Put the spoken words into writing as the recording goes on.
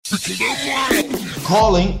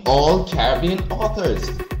Calling all Caribbean authors.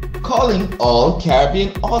 Calling all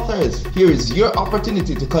Caribbean authors. Here is your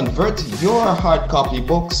opportunity to convert your hard copy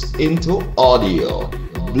books into audio.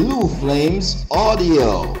 Blue Flames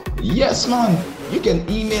Audio. Yes, man. You can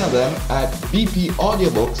email them at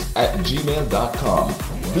bpaudiobooks@gmail.com.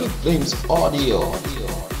 Blue Flames Audio.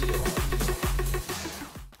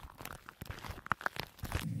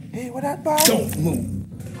 Hey, what that boy? Don't move.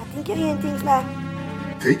 I think you're hearing things now.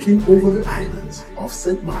 Taking over the islands of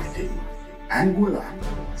St. Martin, Anguilla,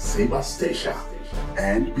 Sebastopol,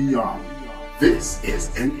 and beyond. This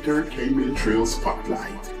is Entertainment Trail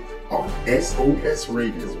Spotlight on SOS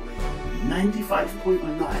Radio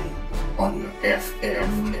 95.9 on your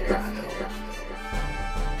FM dial.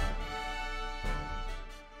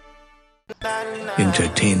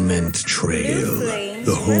 Entertainment Trail,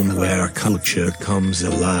 the home where culture comes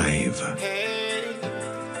alive.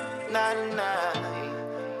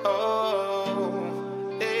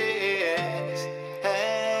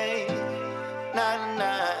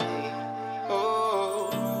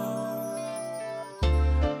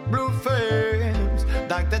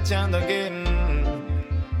 Again.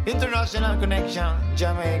 International connection,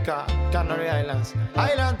 Jamaica, Canary Islands,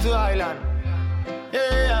 island to island.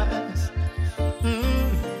 Yes,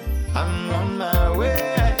 I'm on my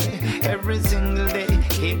way. Every single day,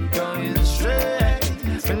 keep going straight.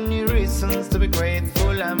 Many reasons to be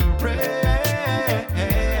grateful and pray.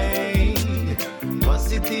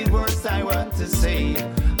 Positive words I want to say.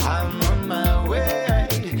 I'm on my way.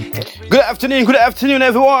 Good afternoon,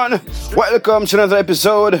 everyone. Welcome to another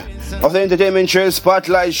episode of the Entertainment Trail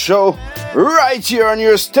Spotlight Show, right here on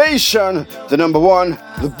your station, the number one,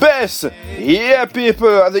 the best. Yeah,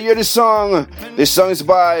 people, have you heard this song? This song is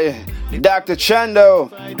by Dr.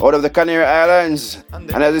 Chando out of the Canary Islands.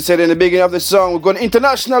 And as I said in the beginning of the song, we're going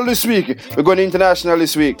international this week. We're going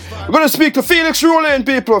to speak to Felix Ruling,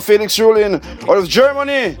 people. Felix Ruling out of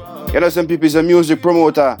Germany. You know, some people is a music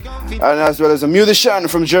promoter and as well as a musician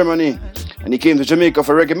from Germany. And he came to Jamaica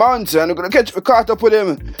for Reggae Month, and we're going to caught up with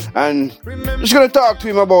him. And we're just going to talk to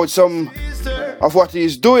him about some of what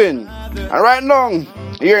he's doing. And right now,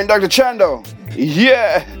 here in Dr. Chando.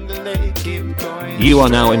 Yeah. You are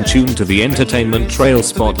now in tune to the Entertainment Trail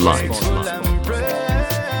Spotlight.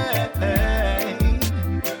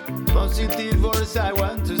 Positive words I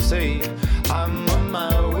want to say. I'm on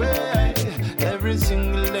my way. Every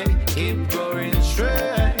single day, keep going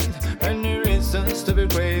straight. Many reasons to be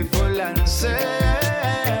grateful and say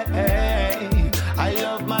I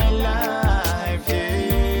love my life,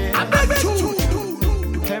 yeah.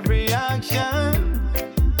 Every action,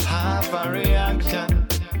 half a reaction.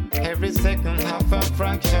 Every second, half a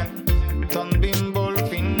fraction. Don't be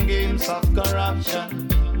involved in games of corruption.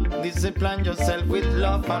 Discipline yourself with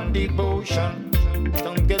love and devotion.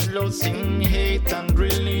 Don't get lost in hate and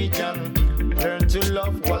religion. Learn to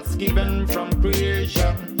love what's given from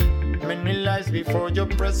creation. Many lives before your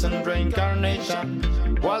present reincarnation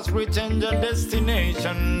was written your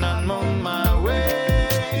destination. I'm on my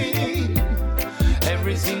way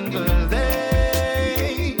every single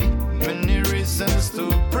day. Many reasons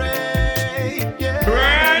to pray. Yeah.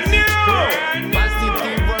 Brand new.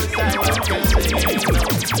 Positive words I want to say.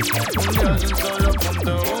 Un solo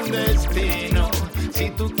punto, un destino. Si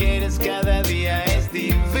tú quieres, cada día es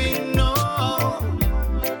divino.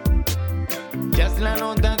 Ya es la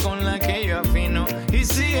nota con la que yo afino y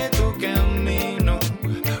sigue tu camino.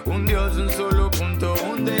 Un Dios, un solo punto,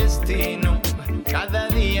 un destino. Cada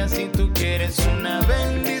día, si tú quieres, una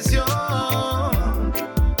bendición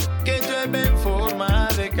que llueve en forma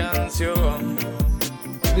de canción.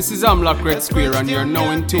 This is Amlock Red Square and you're now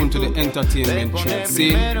in tune to the Entertainment Trail.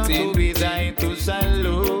 See? Tu vida y tu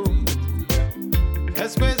salud.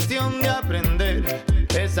 Es cuestión de aprender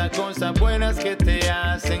esas cosas buenas que te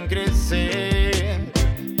hacen crecer.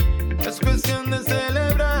 Es cuestión de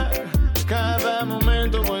celebrar cada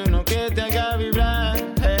momento bueno que te haga vibrar.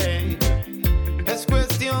 Hey. Es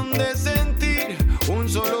cuestión de sentir un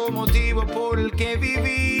solo motivo por el que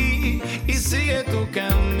viví y sigue tu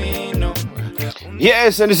camino.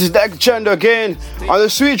 Yes, and this is Dr. Chando again on the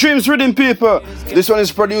Sweet Dreams Riddim, people. This one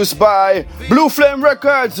is produced by Blue Flame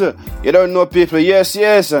Records. You don't know, people. Yes.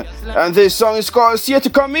 And this song is called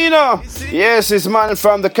Siete Camino. Yes, it's man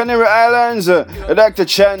from the Canary Islands, Dr.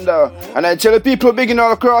 Chando. And I tell the people big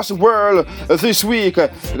all across the world this week, we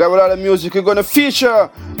got a lot of music. We're going to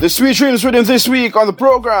feature the Sweet Dreams Riddim this week on the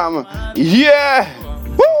program. Yeah.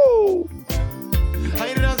 Woo!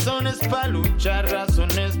 Hay razones para luchar,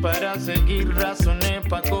 razones para seguir, razones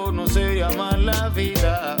para conocer y amar la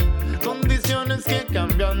vida. Condiciones Estaciones que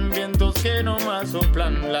cambian, vientos que no más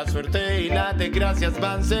soplan. La suerte y las desgracias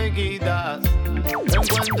van seguidas.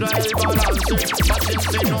 Encuentra el balance,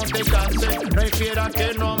 paciencia y no te canse. No hay fiera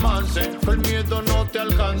que no avance, el miedo no te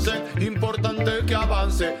alcance. Importante que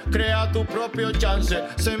avance, crea tu propio chance.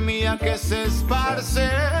 Semilla que se esparce,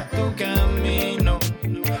 tu camino.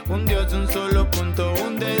 Un Dios, un solo punto,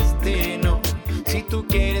 un destino. Si tú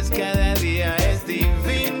quieres, cada día es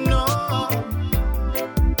divino.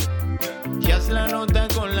 Y haz la nota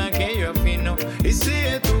con la que yo afino y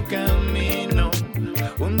sigue tu camino.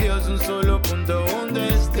 Un Dios, un solo punto, un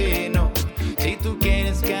destino. Si tú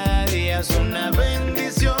quieres, cada día es una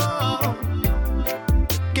bendición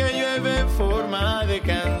que llueve en forma de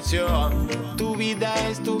canción. Tu vida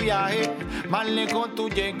es tu viaje, más lejos tú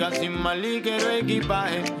llegas sin más ligero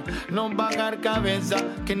equipaje. No bajar cabeza,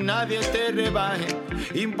 que nadie te rebaje.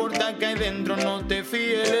 Importa que hay dentro, no te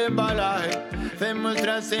fíes el embalaje.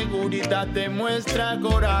 Demuestra seguridad, demuestra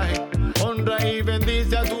coraje. Honra y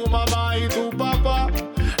bendice a tu mamá y tu papá.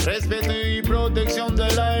 Respeto y protección de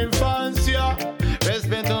la infancia.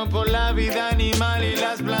 Respeto por la vida animal y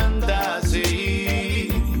las plantas, sí.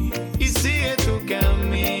 Y sigue tu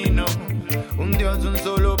camino. Un Dios, un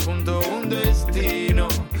solo punto, un destino.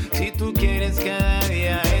 Si tú quieres, cada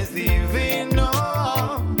día es divino.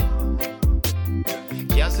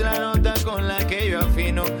 Y haz la nota con la que yo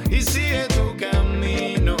afino y sigue tu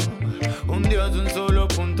camino. Un Dios, un solo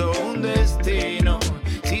punto, un destino.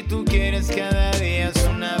 Si tú quieres, cada día es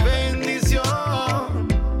una bendición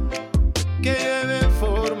que llueve en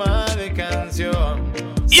forma de canción.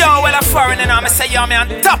 Yo, well, I'm foreign and I'm say, yo, me on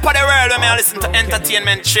top of the world when I listen to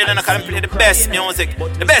entertainment chill and I can play the best music,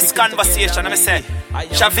 the best conversation. I'm say,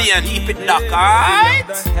 Shavian, keep it locked, alright?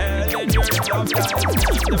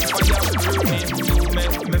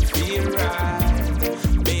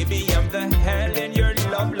 Baby, I'm the hell in your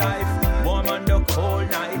love life. Warm on the cold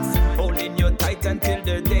nights, holding you tight until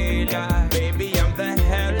the daylight. Baby, I'm the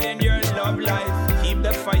hell in your love life. Keep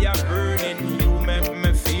the fire burning, you make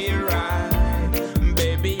me feel right.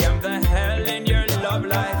 Love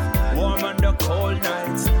life, warm on the cold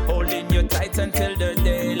nights, holding you tight until the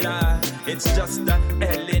daylight. It's just the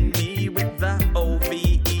L in me with the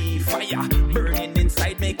OVE fire burning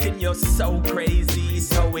inside, making you so crazy.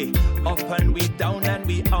 So we up and we down and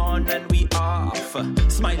we on and we off.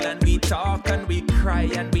 Smile and we talk and we cry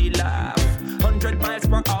and we laugh. 100 miles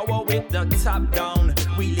per hour with the top down.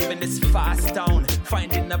 We live in this fast town,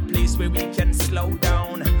 finding a place where we can slow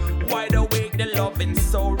down. Wide awake, the loving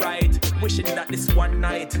so right. Wishing that this one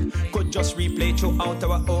night could just replay throughout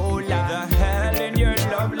our whole life. The hell in your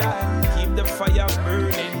love life, keep the fire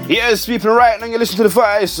burning. Yes, people, right now you listen to the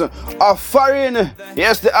voice of Farin.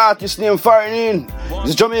 Yes, the artist named Farin.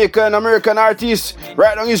 He's a Jamaican American artist.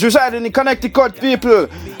 Right now he's residing in Connecticut, people.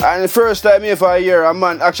 And the first time here for a year, a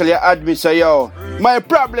man actually admits, say, yo, my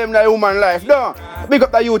problem in human life, no. Big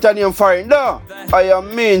up the youth and name Farin, no. I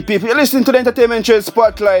am mean, people. You listen to the entertainment show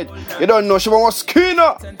Spotlight. You don't know, she was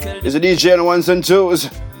skinner. It's a DJ on ones and twos.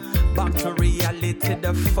 Back to reality,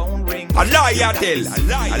 the phone ring. A lie, I tell. A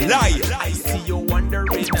lie. I see you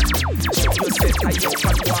wondering. Should you set I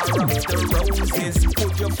open war of the roses?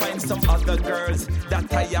 Could you find some other girls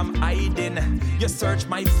that I am hiding? You search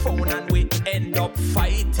my phone and we end up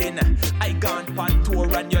fighting. I gone on tour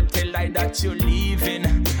and you tell I that you're leaving.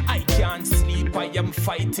 I can't sleep, I am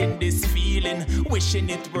fighting this feeling. Wishing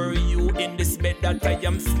it were you in this bed that I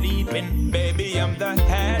am sleeping. Baby, I'm the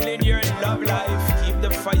hell in your love life. Keep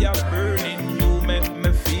the fire burning, you make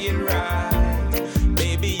me feel right.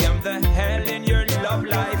 Baby, I'm the hell in your love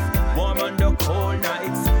life. Warm on the cold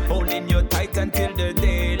nights, holding you tight until the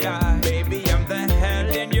daylight. Baby, I'm the hell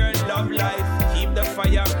in your love life. Keep the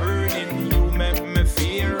fire burning, you make me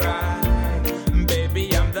feel right.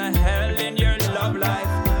 Baby, I'm the hell in your love life.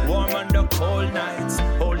 Warm on the cold nights,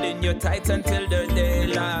 holding you tight until the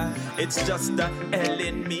daylight. It's just the L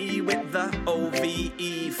in me with the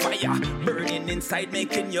OVE fire burning inside,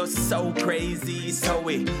 making you so crazy. So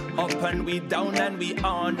we up and we down and we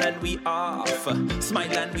on and we off.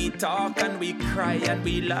 Smile and we talk and we cry and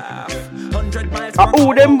we laugh. 100 miles per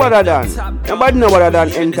who them better than? Nobody know better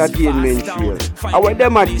than entertainment show. How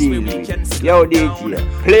them a deal with? Yo, DJ,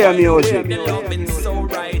 play music. So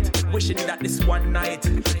right, wishing that this one night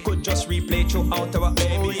could just replay throughout our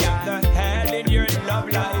baby. The hell in your love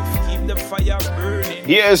life, keep the fire burning.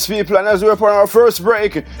 Yes, people, and as we're on our first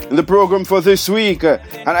break in the program for this week, and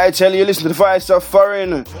I tell you, listen to the voice of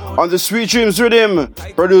Farin on the Sweet Dreams Rhythm,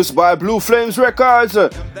 produced by Blue Flames Records.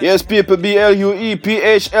 Yes, people,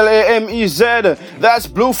 BLUEPHLAMEZ. That's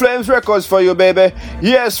Blue Flames Records for you, baby.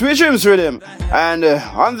 Yes, Sweet Dreams Rhythm. And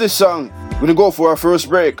on this song, gonna go for our first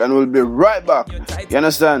break and we'll be right back. You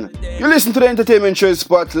understand? You listen to the Entertainment Show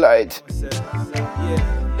Spotlight.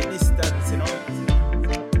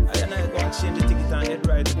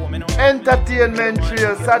 Entertainment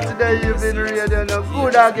Trio, Saturday evening radio, no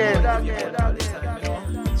good again.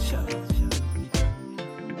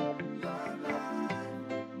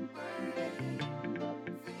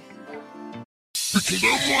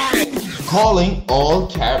 Calling all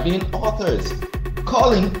Caribbean authors.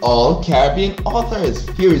 Calling all Caribbean authors.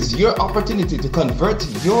 Here is your opportunity to convert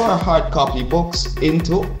your hard copy books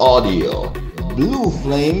into audio. Blue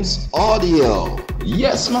Flames Audio.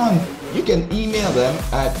 Yes, man. You can email them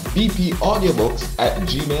at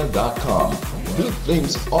bpaudiobooks@gmail.com. Blue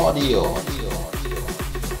Flames Audio.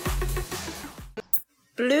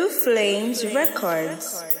 Blue Flames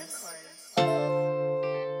Records.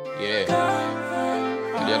 Yeah.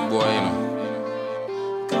 That boy, you know.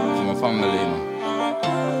 For my family, you know.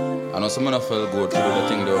 I know some of them feel good to do the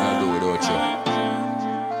thing they want to do without you.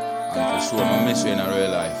 And to show my miss you in a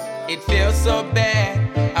real life. It feels so bad,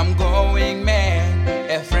 I'm going mad.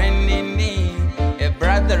 A friend in need, a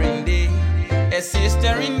brother indeed, a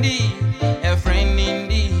sister indeed, a friend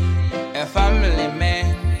indeed, a family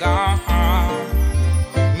man gone.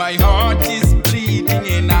 My heart is bleeding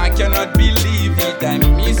and I cannot believe it. I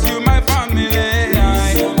miss you, my family.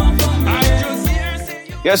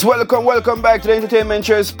 Yes, welcome back to the Entertainment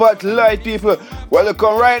Show Spotlight, people.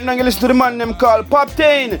 Welcome right now. You listen to the man named called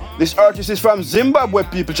Poptain. This artist is from Zimbabwe,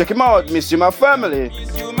 people. Check him out. Miss you, my family.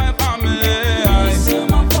 Miss you, my family.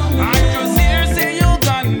 I just hear say you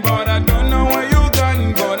gone, but I don't know where you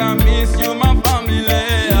gone. But I miss you, my family.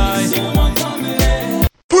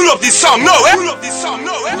 Pull up this song, no, eh? Pull up this song,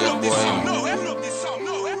 no, eh? Pull up this song, no, eh? Pull up this song,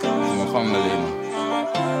 no, eh? My family, you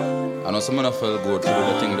know. I know some of them feel good to do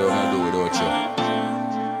the thing they want to do without you.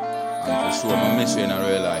 And to show my miss you in a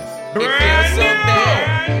real life. It feels so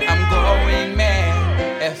bad, I'm going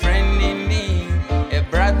mad. A friend in need, a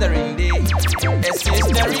brother indeed, a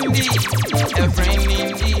sister indeed, a friend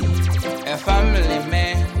indeed, a family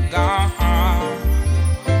man gone.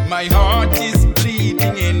 My heart is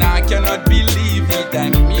bleeding and I cannot believe it. I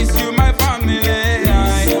miss you, my family.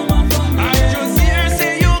 I just hear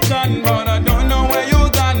say you gone, but I don't know where you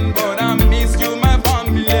gone. But I miss you, my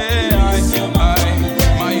family.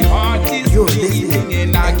 My heart is bleeding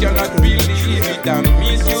and I cannot believe it. I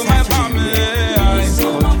miss you, my family.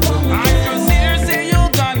 I just hear say you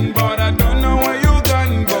gone, but I don't know where you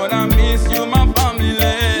gone. But I miss you, my family.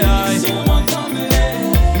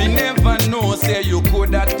 Me never know say you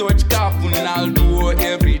coulda touch Aldo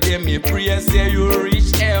every day. Me pray say you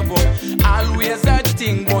reach heaven. Always a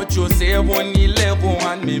thing, but you say 111.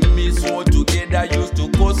 And me miss what together used to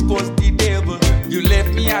cause the devil. You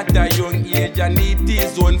left me at a young age and it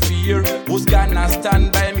is unfair. Who's gonna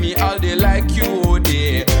stand by me all day like you oh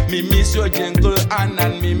there? Me miss your gentle hand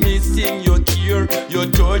and me missing your care. Your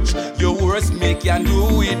touch, your words make you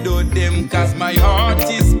do without them. Cause my heart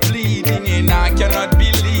is bleeding and I cannot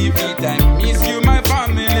believe it. I miss you, my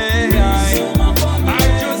family.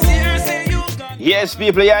 Yes,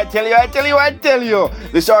 people, yeah, I tell you.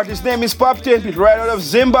 This artist's name is Poptain, people, right out of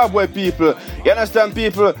Zimbabwe, people. You understand,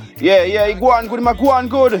 people? Yeah, he go on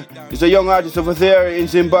good. He's a young artist over there in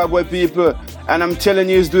Zimbabwe, people. And I'm telling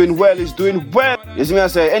you, he's doing well. You see me, I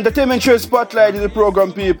say, Entertainment Show Spotlight in the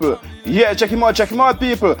program, people. Yeah, check him out,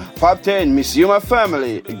 people. Poptain, miss you, my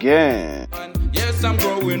family, again. Yes, I'm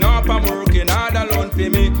growing up, I'm working hard alone for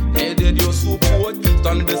me. Needed your support,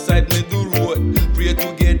 stand beside me the road. Pray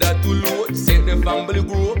together to Lord, set the family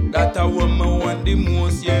grow. That's a woman I want the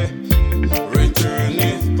most, yeah. Return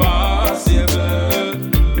if possible.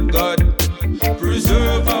 God,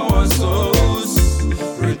 preserve our souls.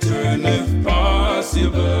 Return if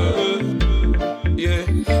possible. Yeah,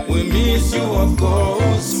 we miss you, of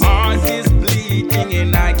course. Heart is bleeding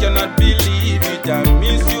and I cannot believe it. I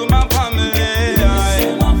miss you, my family.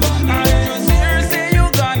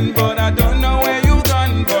 But I don't know where you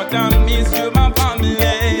gone. But I miss you, my family.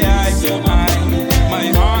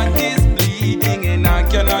 My heart is bleeding and I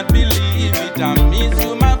cannot believe it. I miss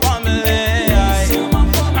you, my family.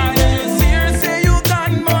 I just hear say you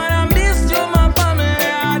gone, but I miss you, my family.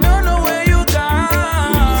 I don't know where you gone.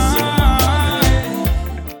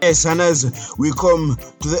 Yes, and as we come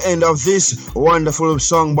to the end of this wonderful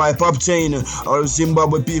song by Poptain out of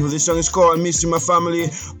Zimbabwe, people. This song is called Miss You, My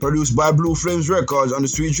Family, produced by Blue Flames Records on the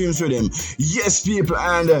Sweet Dreams Rhythm. Yes, people,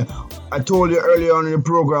 and I told you earlier on in the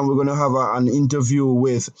program we're going to have an interview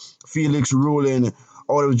with Felix Ruling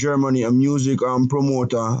out of Germany, a music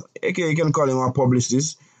promoter. Okay, you can call him a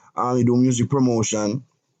publicist. He do music promotion.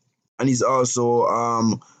 And he's also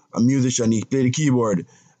a musician. He play the keyboard.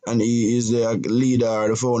 and he is the leader,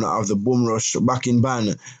 the founder of the Boom Rush backing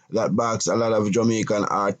band that backs a lot of Jamaican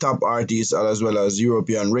top artists as well as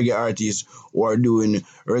European reggae artists who are doing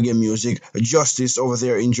reggae music justice over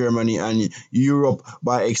there in Germany and Europe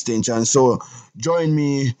by extension. So join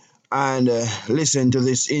me and listen to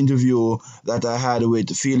this interview that I had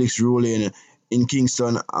with Felix Ruling in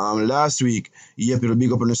Kingston last week. Yep, it'll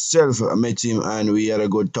big up on himself. I met him and we had a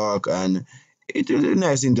good talk, and it was a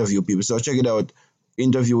nice interview, people. So check it out.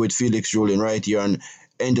 Interview with Felix Ruling right here on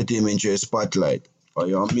Entertainment Trail Spotlight. Oh,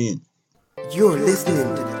 you know what I mean? You're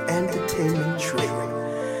listening to the Entertainment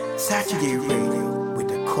Trail, Saturday radio with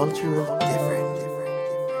the cultural difference.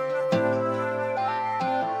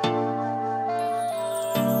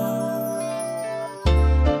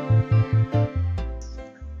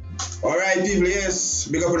 Alright, people, yes.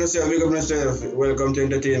 Big up on yourself, big up on yourself. Welcome to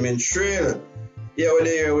Entertainment Trail. Yeah, we're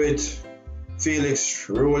there with Felix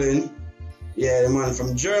Ruling. Yeah, the man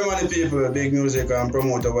from Germany, people. Big music and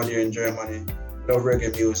promoter over there in Germany. Love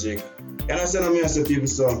reggae music. And I send a message to people,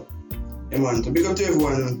 so, yeah, man, to big up to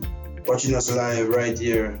everyone watching us live right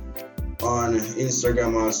here on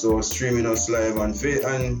Instagram, also streaming us live on not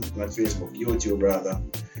Facebook, YouTube, rather.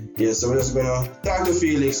 Yeah, so we're just gonna talk to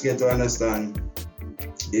Felix, get to understand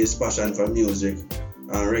his passion for music and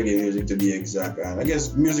reggae music to be exact, and I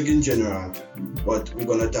guess music in general, but we're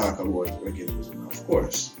gonna talk about reggae music, of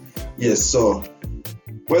course. Yes, so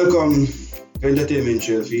welcome to Entertainment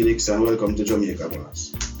Trail, Felix, and welcome to Jamaica,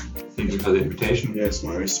 boss. Thank you for the invitation. Yes,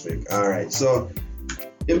 my respect. Alright, so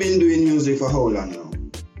you've been doing music for how long now?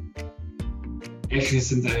 Actually,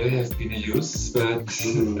 since I have been a youth, but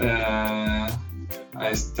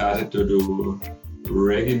I started to do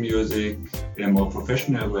reggae music in a more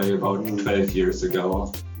professional way about 12 years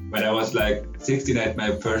ago. When I was like 16, I had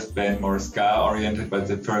my first band, more ska oriented, but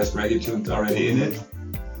the first reggae tunes already in it.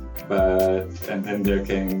 And then there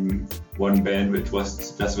came one band which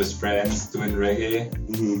was just with friends doing reggae.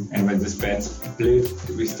 And when this band split,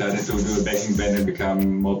 we started to do a backing band and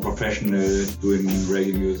become more professional doing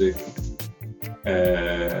reggae music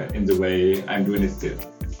in the way I'm doing it still.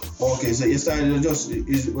 Okay, so you started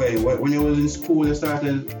when you was in school, you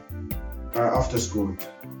started after school?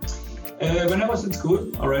 When I was in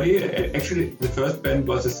school already, actually the first band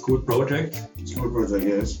was a school project. School project,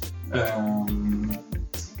 yes.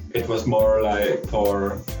 It was more like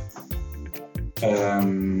for, as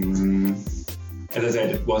I said,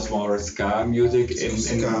 it was more ska music. In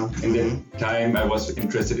the time I was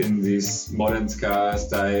interested in this modern ska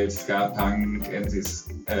style, ska punk and this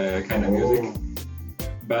kind of music.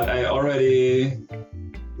 But I already,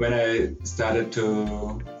 when I started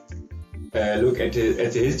to look at the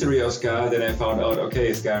history of ska, then I found out,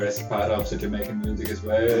 okay, ska is part of the Jamaican music as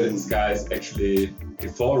well. Ska is actually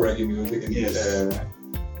before reggae music. And,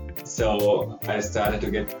 so I started to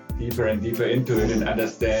get deeper and deeper into it and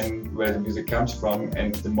understand where the music comes from.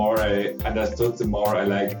 And the more I understood, the more I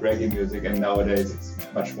liked reggae music. And nowadays it's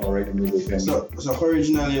much more reggae music. So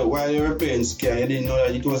originally, while you were playing ska, you didn't know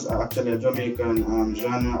that it was actually a Jamaican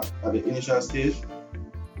genre at the initial stage?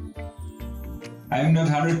 I'm not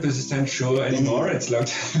 100% sure anymore. It's a long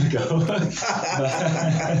time ago.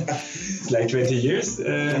 It's like 20 years,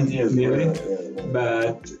 nearly.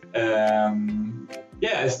 But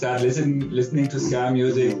I started listening to ska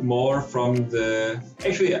music more from the.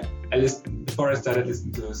 Actually, before I started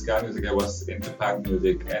listening to ska music, I was into punk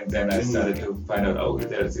music, and then I started to find out, oh,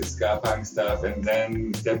 there's this ska punk stuff, and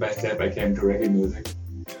then step by step I came to reggae music.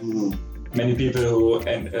 Many people who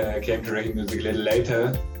came to reggae music a little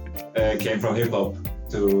later came from hip hop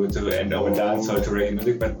to end over dancehall to reggae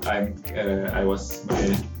music, but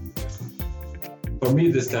for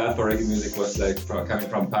me, the start for reggae music was like coming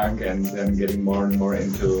from punk and then getting more and more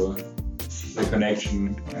into the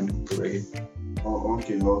connection and to reggae. Oh,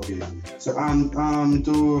 okay. So,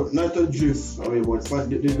 to not to drift away, but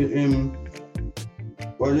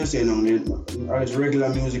what you say now? As regular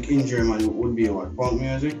music in Germany would be what? Punk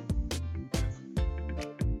music?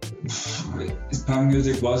 Punk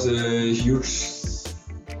music was a huge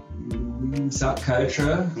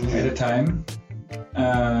subculture at the time.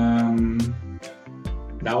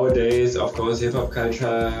 Nowadays, of course, hip-hop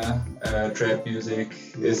culture, trap music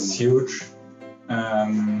is huge.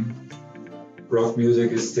 Rock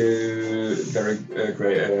music is still very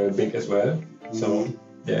big as well. So,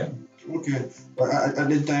 yeah. Okay, but at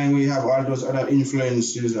the time we have all those other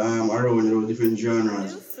influences around those different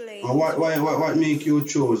genres. What make you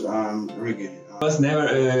choose reggae? It was never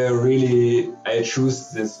really I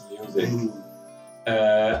choose this music.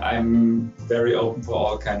 I'm very open for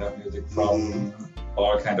all kind of music, from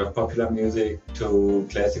all kind of popular music to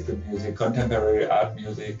classical music, contemporary art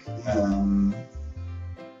music.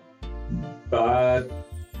 but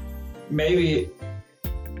maybe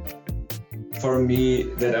for me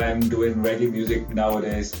that I'm doing reggae music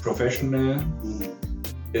nowadays professional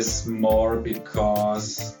is more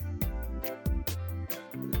because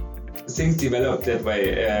things developed that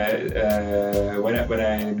way. When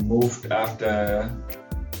I moved after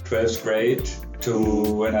 12th grade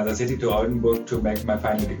to another city, to Oldenburg, to make my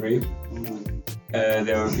final degree,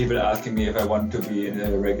 there were people asking me if I want to be in a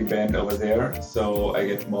reggae band over there, so I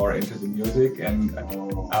get more into the music. And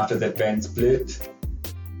after that band split,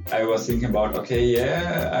 I was thinking about,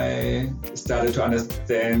 I started to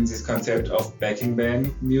understand this concept of backing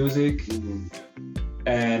band music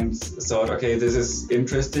and thought, this is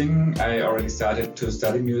interesting. I already started to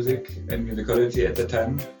study music and musicology at the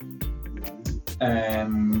time.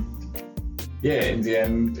 And in the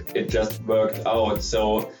end, it just worked out.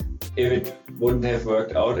 So if it wouldn't have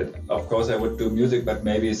worked out, of course I would do music, but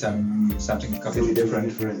maybe something completely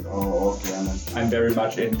different. I'm very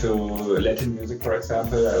much into Latin music, for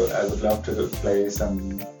example. I would love to play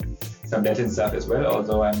some Latin stuff as well,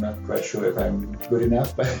 although I'm not quite sure if I'm good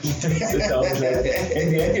enough. But it's always like,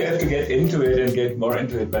 in the end you have to get into it and get more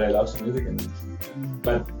into it. But I love the music,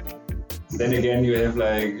 but then again you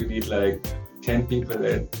need 10 people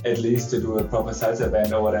at least to do a proper salsa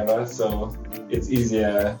band or whatever. So it's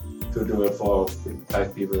easier to do a 4 or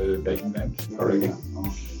 5 people backing band already.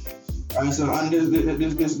 And so,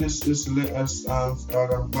 this let us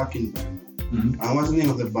start a backing band. And what's the name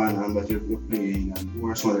of the band that you're playing, and who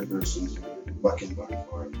are some of the persons backing band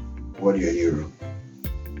for what you're in Europe?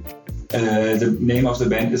 The name of the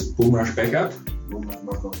band is Boom Rush Backup. Boom Rush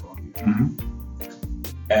Backup.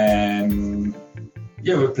 And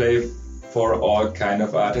we play for all kind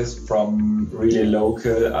of artists, from really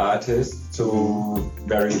local artists to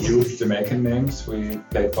very huge Jamaican names. We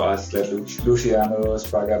played for artists like Luciano,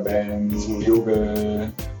 Spraga Bands,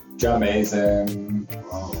 Bugle, Jamaison,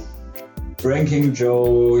 Ranking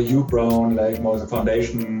Joe, Hugh Brown, like most of the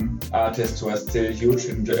foundation artists who are still huge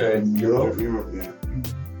in Europe.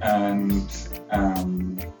 And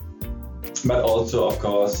but also, of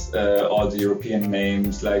course, all the European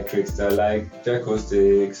names like Trickster, like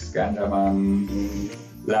Acoustics, Ganjaman,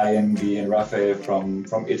 Lion B and Raphael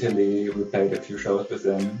from Italy. We played a few shows with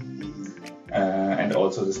them. And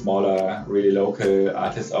also the smaller, really local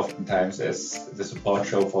artists oftentimes as the support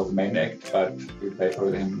show for the main act, but we play for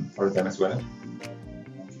them as well.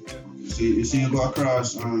 You see you go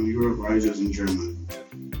across Europe, or just in Germany?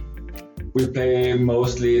 We play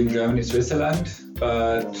mostly in Germany, Switzerland,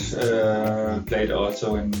 but played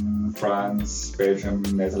also in France, Belgium,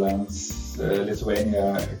 Netherlands,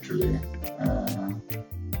 Lithuania actually.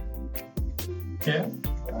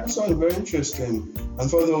 That sounds very interesting. And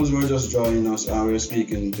for those who are just joining us, we're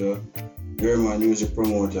speaking to German music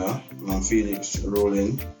promoter Felix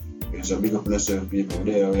Ruling. There's a big up on yourself, people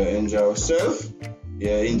there. We enjoy ourselves.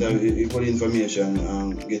 Good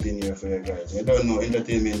information getting here for you guys. I don't know,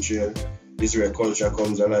 entertainment trail is where culture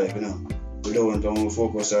comes alive, We don't want to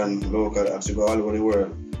focus on local acts. We go all over the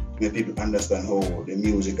world to make people understand how the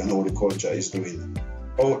music and how the culture is doing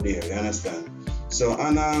out there, you understand? So,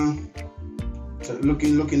 so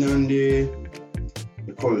looking on the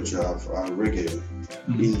culture of reggae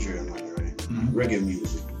in Germany, right? Reggae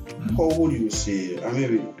music. How would you say,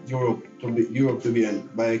 maybe Europe to be,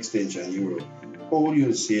 and by extension Europe, how would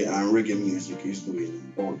you say reggae music is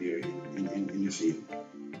doing out there in the field?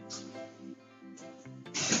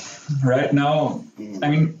 Right now,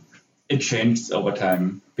 it changes over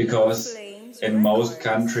time, because in most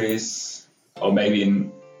countries, or maybe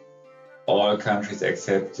in all countries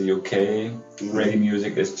except the UK, reggae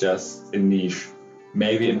music is just a niche.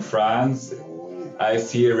 Maybe in France, I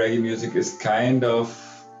feel reggae music is kind of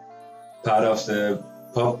part of the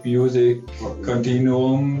pop music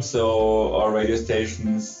continuum, so all radio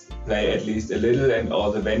stations play at least a little, and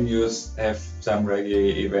all the venues have some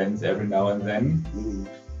reggae events every now and then.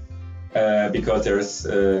 Because there's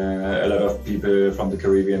a lot of people from the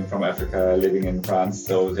Caribbean, from Africa living in France,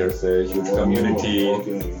 so there's a huge community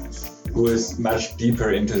who is much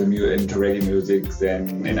deeper into reggae music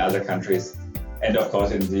than in other countries. And of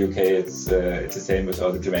course in the UK it's the same with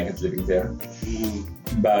all the Jamaicans living there.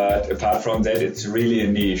 But apart from that, it's really a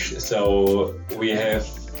niche. So we have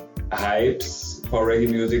hypes for reggae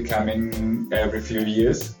music coming every few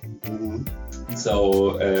years.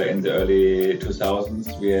 So in the early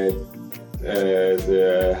 2000s we had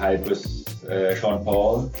the hype with Sean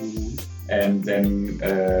Paul, and then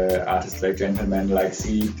artists like Gentlemen, like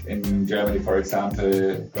Seed in Germany, for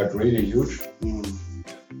example, got really huge.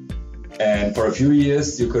 And for a few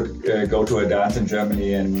years you could go to a dance in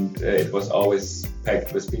Germany and it was always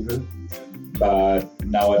packed with people. but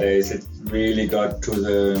nowadays it really got to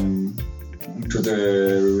the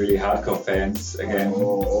really hardcore fans again.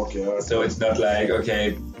 Oh, okay. So it's not like,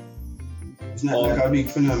 okay, it's not like a big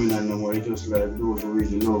phenomenon no more. It's just like those who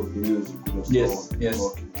really love the music. Yes.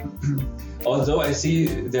 Okay. Although I see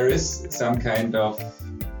there is some kind of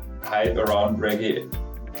hype around reggae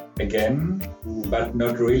again, but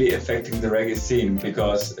not really affecting the reggae scene,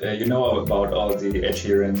 because you know about all the Ed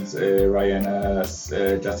Sheerans, Rihanna's,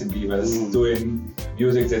 Justin Bieber's doing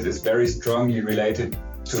music that is very strongly related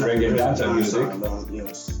to reggae and dancehall music.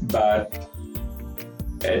 Yes. But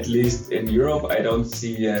at least in Europe, I don't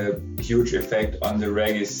see a huge effect on the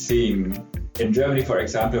reggae scene. In Germany, for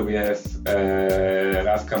example, we have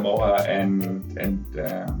Raf Camora and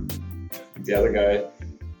the other guy.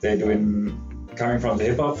 They're coming from the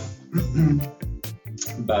hip hop,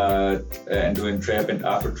 but and doing trap and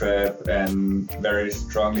Afro trap and very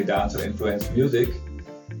strongly dancehall influenced music.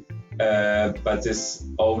 But this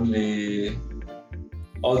only.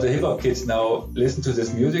 All the hip hop kids now listen to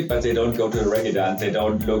this music, but they don't go to a reggae dance. They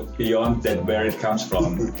don't look beyond that where it comes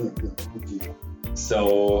from.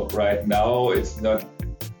 So right now it's not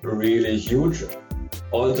really huge.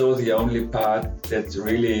 Although the only part that's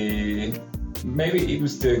really maybe even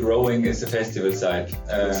still growing is the festival side.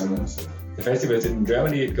 The festivals in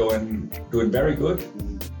Germany doing very good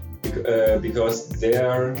because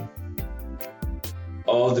they're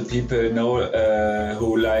all the people know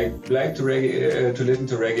who like to reggae, to listen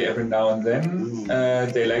to reggae every now and then.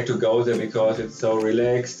 They like to go there because it's so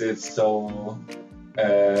relaxed. It's so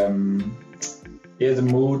the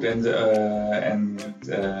mood and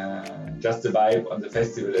just the vibe on the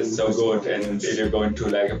festival is so good. And if you're going to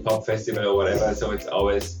like a pop festival or whatever, so it's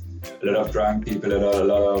always a lot of drunk people, a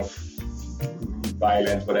lot of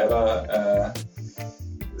violence, whatever.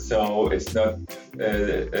 So it's not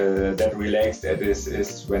that relaxed as it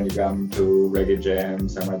is when you come to Reggae Jam,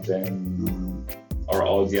 Summer Jam, or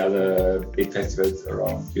all the other big festivals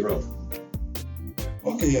around Europe.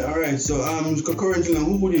 Okay, alright. So currently,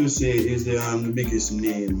 who would you say is the biggest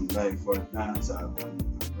name like for dancehall and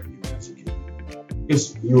reggae music?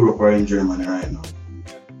 It's Europe or in Germany right now?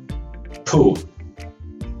 Who?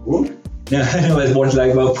 Yeah, I know it was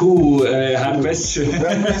like, well, hard question.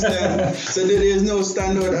 So there is no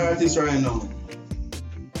standout artist right now?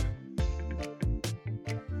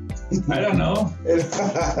 I don't know.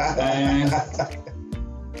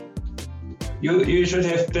 You should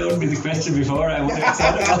have told me the question before. I would have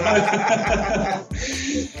said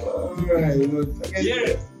it.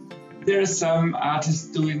 Yeah, there are some artists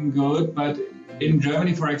doing good, but in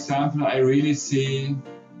Germany, for example, I really see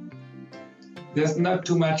there's not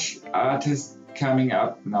too much artists coming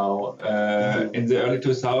up now. In the early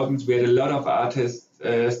 2000s, we had a lot of artists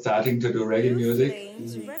starting to do reggae music.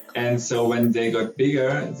 And so when they got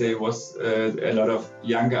bigger, there was a lot of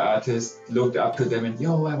younger artists looked up to them and,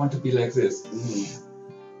 I want to be like this.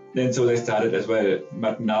 Then so they started as well.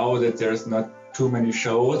 But now that there's not too many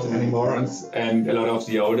shows anymore, and a lot of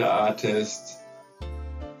the older artists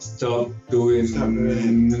stop doing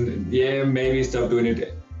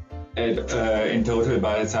it in total,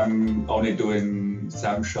 but some only doing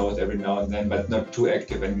some shows every now and then, but not too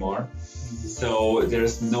active anymore. So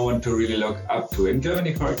there's no one to really look up to. In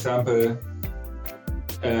Germany, for example,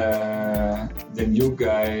 the new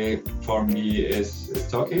guy for me is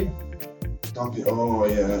Toki. Toki, oh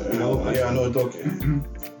yeah, I know Toki.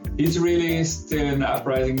 He's really still an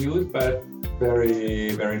uprising youth, but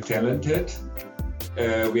very, very talented.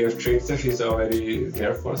 We have Trickster, she's already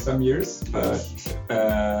there for some years, but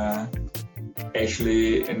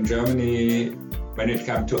actually in Germany, when it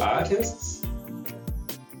comes to artists,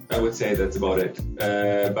 I would say that's about it.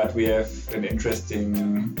 But we have an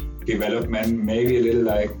interesting development, maybe a little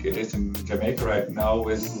like it is in Jamaica right now,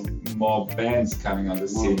 with more bands coming on the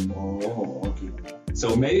scene. Oh, okay.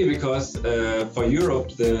 So maybe because for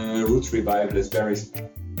Europe, the roots revival is very,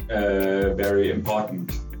 very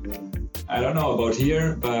important. I don't know about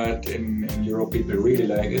here, but in Europe people really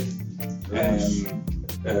like it. And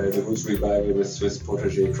the roots revival with Swiss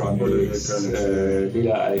Protégé, Chronix,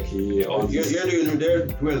 Lila Aiki, all these. You're doing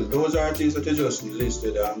well. Those artists that you just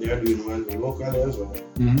listed, they're doing well locally as well.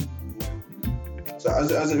 So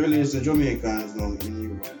as it relates to Jamaicans now in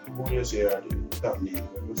Europe, who do you say are the top names?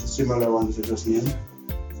 What's the similar ones you just named?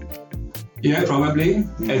 Yeah, probably.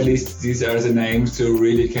 At least these are the names who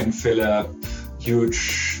really can fill up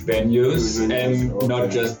huge venues, and not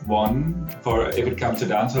just one. For if it comes to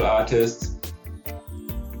dancehall artists,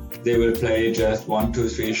 they will play just 1, 2,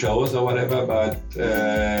 3 shows or whatever, but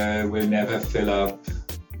will never fill up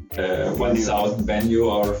 1,000 venue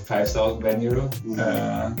or 5,000 venue.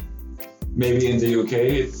 maybe in the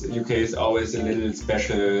UK is always a little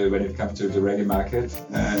special when it comes to the reggae market,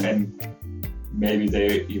 and maybe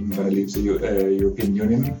they even gonna leave the European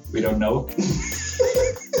Union. We don't know.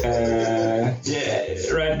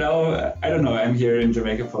 Right now, I don't know. I'm here in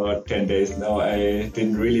Jamaica for 10 days now. I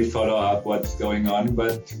didn't really follow up what's going on,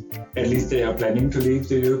 but at least they are planning to leave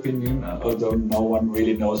the European Union, although no one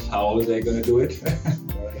really knows how they're gonna do it.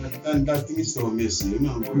 And that thing is so messy, you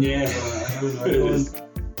know. Yeah. I don't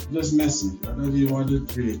just messy. I don't even want to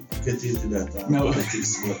really get into that. No. But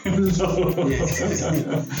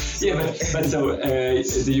so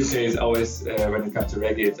the UK is always, when it comes to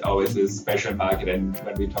reggae, it's always a special market. And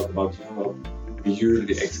when we talk about Europe, we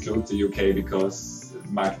usually exclude the UK because the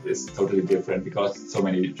market is totally different because so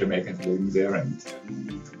many Jamaicans living there, and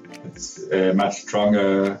it's much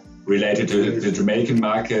stronger related to the Jamaican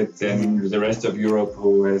market than the rest of Europe,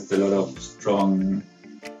 who has a lot of strong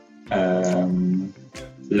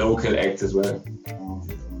local acts as well.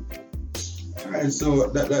 Alright, so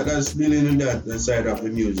that's dealing in that side of the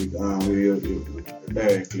music, where you're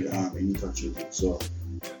directly in touch with it. So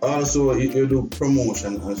also you do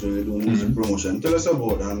promotion, also you do music promotion. Tell us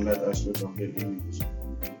about that aspect of the music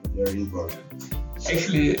you're involved in.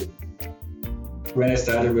 Actually, when I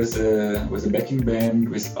started with a backing band,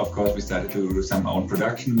 we started to do some own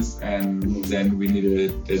productions, and then we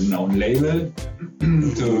needed an own label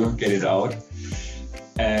to get it out.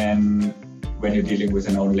 And when you're dealing with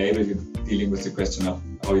an own label, you're dealing with the question of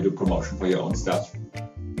how you do promotion for your own stuff.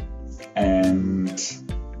 And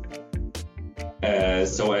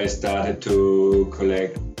so I started to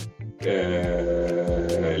collect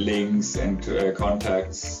links and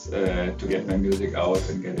contacts to get my music out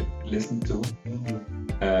and get it listened to.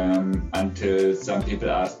 Until some people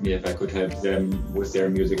asked me if I could help them with their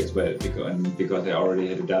music as well, because I already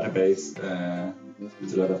had a database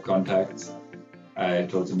with a lot of contacts. I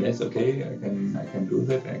told them, yes, okay, I can do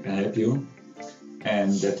that, I can help you.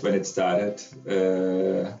 And that's when it started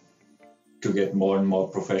to get more and more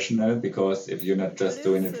professional, because if you're not just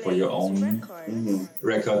doing it for your own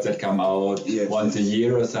records that come out once a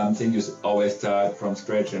year or something, you always start from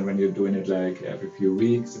scratch. And when you're doing it like every few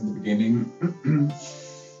weeks in the beginning,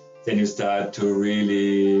 then you start to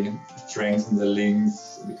really strengthen the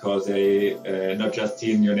links, because they not just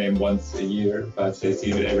see your name once a year, but they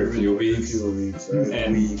see it every few weeks.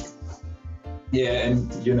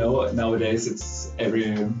 And you know, nowadays it's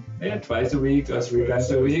twice a week or 3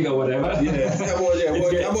 times a week or whatever. About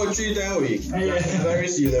 3 times a week. I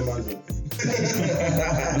receive them as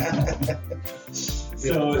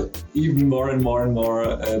So even more and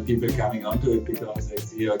more people coming onto it, because they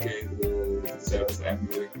see, okay, the service I'm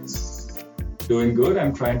doing is doing good.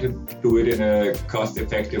 I'm trying to do it in a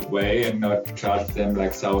cost-effective way and not charge them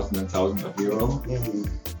like thousands and thousands of euros.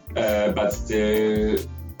 But still,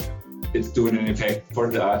 it's doing an effect for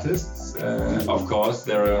the artists. Of course,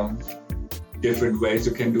 there are different ways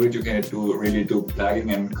you can do it. You can really do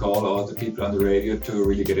plugging and call all the people on the radio to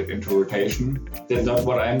really get it into rotation. That's not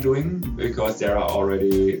what I'm doing, because there are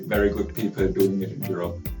already very good people doing it in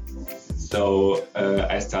Europe. So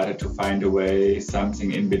I started to find a way,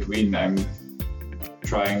 something in between. I'm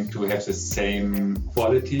trying to have the same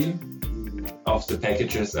quality of the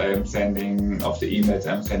packages I'm sending, of the emails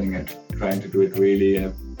I'm sending, and trying to do it really in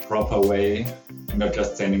a proper way, and not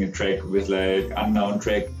just sending a track with like unknown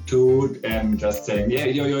track 2 and just saying, yeah,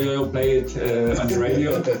 yo, play it on the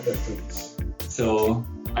radio. So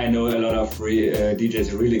I know a lot of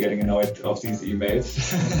DJs are really getting annoyed of these emails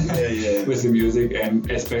with the music,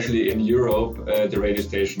 and especially in Europe, the radio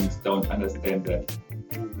stations don't understand that.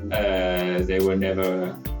 They will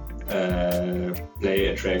never play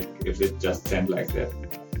a track if it's just sent like that.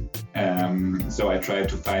 So I try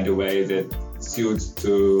to find a way that suits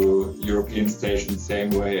to European stations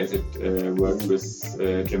same way as it works with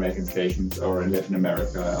Jamaican stations or in Latin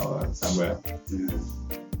America or somewhere.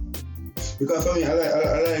 Because for me, I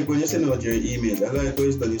like when you send out your emails, I like how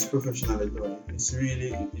it's done, it's professionally done. It's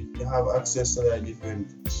really, you have access to like different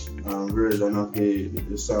version of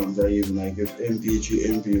the songs, or even like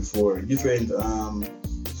MP3, MP4, different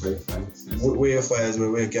wave files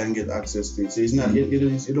where you can get access to it. So it's not, you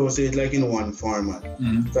don't say it like in one format.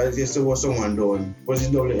 Because if you what someone done, was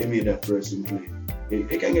it WMA that person play?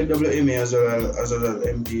 You can get WMA as well as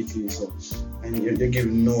MP3, so, and they give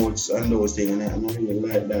notes and those things, and I really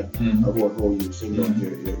like that about how you send out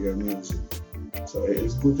your music. So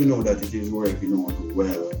it's good to know that it is working out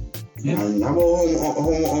well. And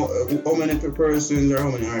about how many persons or how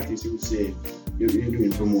many artists you would say you're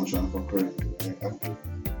doing promotion for currently?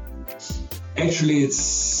 Actually,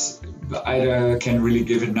 I can't really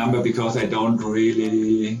give a number, because I don't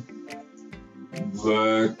really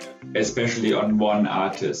work especially on one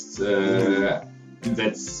artist.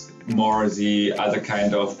 That's more the other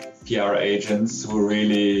kind of PR agents who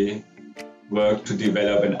really work to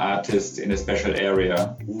develop an artist in a special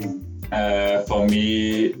area. For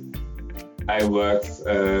me, I work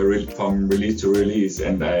from release to release,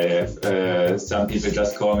 and I have some people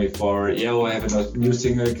just call me for, I have a new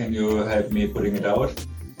single, can you help me putting it out?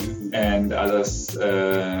 And other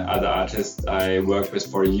artists I work with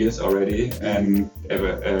for years already, and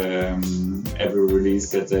every release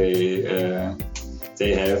that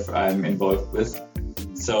they have, I'm involved with.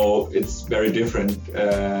 So it's very different.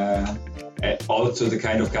 Also, the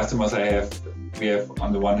kind of customers I have, we have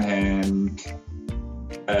on the one hand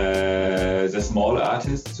the small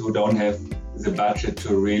artists who don't have the budget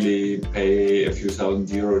to really pay a few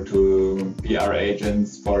 €1,000 to PR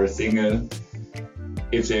agents for a single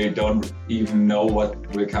if they don't even know what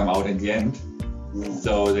will come out in the end.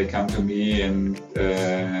 So they come to me and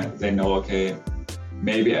they know, okay,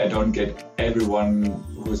 maybe I don't get everyone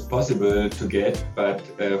who's possible to get, but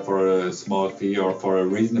for a small fee or for a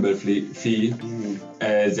reasonable fee,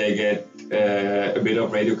 they get a bit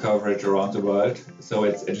of radio coverage around the world. So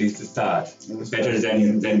it's at least a start. Better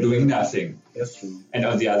than doing nothing. That's true. And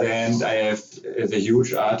on the other hand, I have the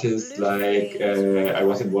huge artists like I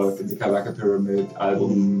was involved in the Kabaka Pyramid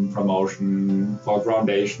album promotion for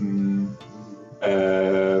Groundation,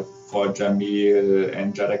 for Jamil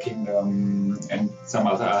and Jada Kingdom and some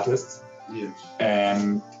other artists. Yes.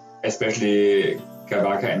 And especially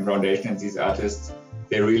Kabaka and Groundation and these artists,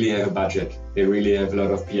 they really have a budget. They really have a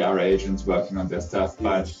lot of PR agents working on their stuff,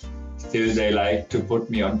 but still they like to put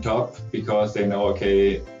me on top because they know,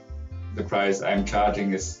 okay, the price I'm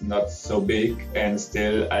charging is not so big, and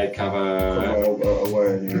still I cover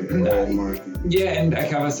and I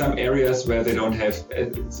cover some areas where they don't have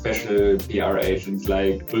special PR agents,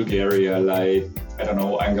 like Bulgaria, like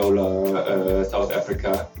Angola, South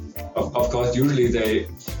Africa. Of course, usually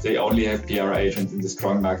they only have PR agents in the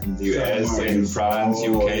strong market in the US, in France,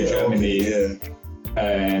 UK, Germany,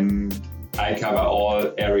 and I cover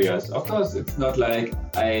all areas. Of course, it's not like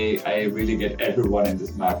I really get everyone in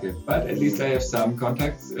this market, but at least I have some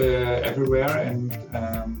contacts everywhere, and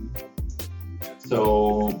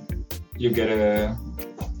so you get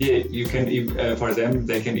you can even, for them,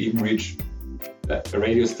 they can even reach a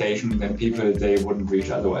radio station than people they wouldn't reach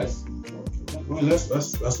otherwise. Well,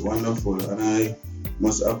 that's wonderful, and I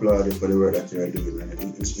must applaud you for the work that you are doing. I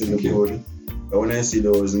think it's really good. But when I see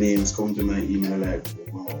those names come to my email, like,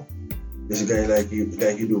 wow, this guy like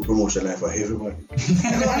you do promotion like for everybody.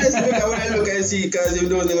 And honestly, when I look and see, because if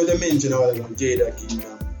those names I mentioned, I was like Jada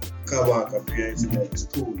Kingdom, Kabaka, Prince, like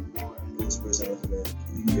Stone, and those persons, like,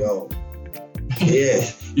 yo.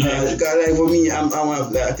 Because like for me,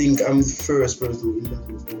 I think I'm the first person to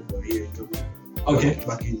interview Stone here in Jamaica.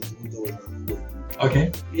 Back in 2004.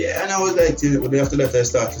 Okay. Yeah, and I was like, after that I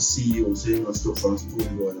started to see you saying stuff from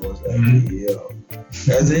studio, and I was like,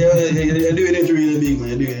 I said, you're doing it really big,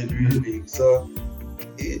 man. You're doing it really big. So,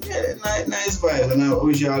 nice vibes, and I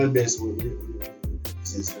wish you all the best with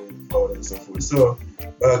business going forward and so forth. So,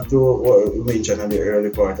 back to what you mentioned at the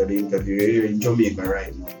early part of the interview, you're in Jamaica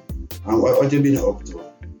right now. And what have you been up to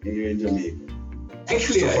here in Jamaica?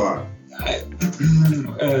 Actually, so far?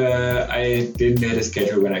 I didn't have a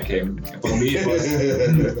schedule when I came. For me,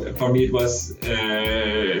 it was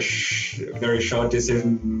a very short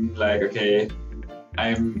decision. Like, okay,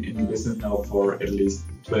 I'm in business now for at least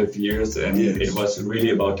 12 years, and it was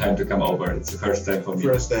really about time to come over. It's the first time for me.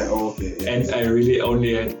 Okay. And I really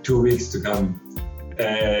only had 2 weeks to come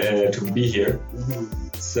to be here.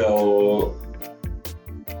 So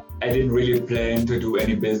I didn't really plan to do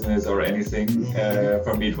any business or anything.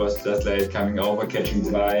 For me, it was just like coming over, catching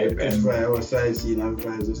the vibe. That's why I was sightseeing and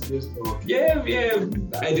vibes of this. Yeah.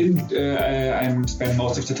 I didn't. I spent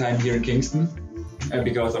most of the time here in Kingston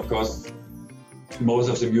because, of course, most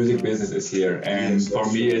of the music business is here. And for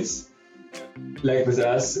me, it's like with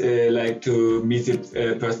us, like to meet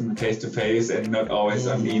the person face to face and not always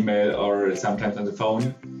on email or sometimes on the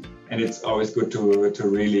phone. And it's always good to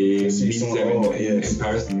really meet them in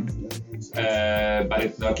person. But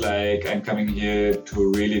it's not like I'm coming here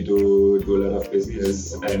to really do a lot of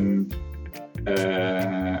business. And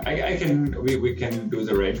we can do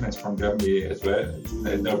the arrangements from Germany as well.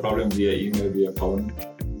 There's no problem via email, via phone.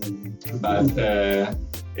 But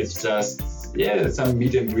it's just some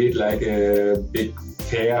meet and greet, like a big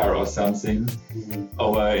fair or something.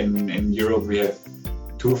 Over in Europe, we have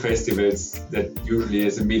 2 festivals that usually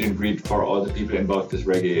is a meet and greet for all the people involved with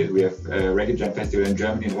reggae. We have a Reggae Jam Festival in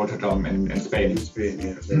Germany, in Rotterdam, and Spain.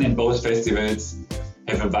 And both festivals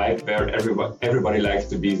have a vibe where everybody likes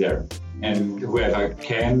to be there. and whoever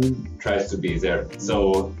can tries to be there.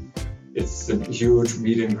 So it's a huge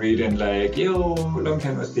meet and greet and like, yo, long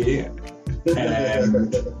time no see.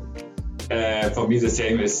 And for me the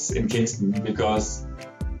same is in Kingston, because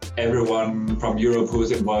everyone from Europe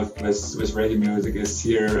who's involved with reggae music is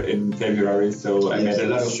here in February. So I met a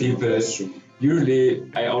lot of people. Usually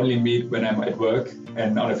I only meet when I'm at work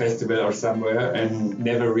and on a festival or somewhere, and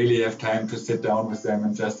never really have time to sit down with them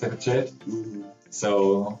and just have a chat.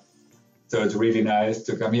 So it's really nice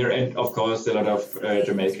to come here. And of course a lot of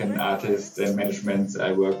Jamaican artists and managements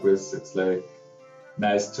I work with. It's like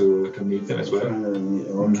nice to meet them as well.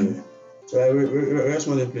 Okay. So where are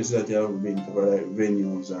some of the places that you have been to, like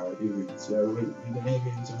venues or events? You have been to any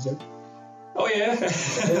events as well? Oh yeah.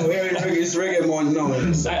 It's reggae month now.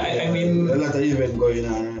 I mean, a lot of events going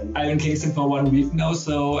on. Right? I'm in Kingston for 1 week now,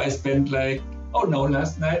 so I spent like,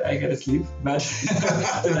 last night I got to sleep, but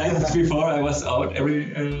the night before I was out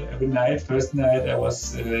every night. First night I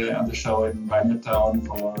was on the show in Vineyard Town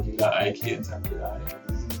for Lila Aiki and some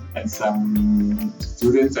and some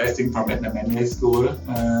students, I think, from Edna Manley School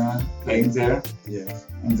playing there. Yes.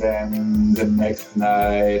 And then the next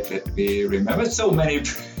night, let me remember, so many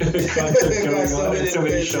concerts going on, so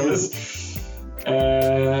many shows.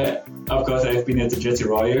 Of course, I've been at the Jesse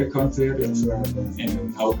Royer concert in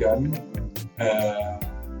Haugan, the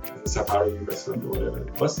Safari restaurant or whatever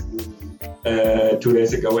it was. 2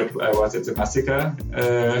 days ago, I was at the Massacre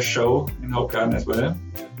show in Haugan as well.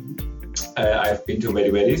 I've been to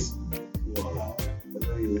Weddy Weddies. Wow.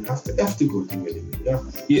 You have to go to Weddy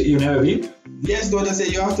Weddies. You never been? Yes, don't I say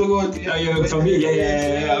you have to go to for me,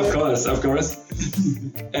 yeah, of course. I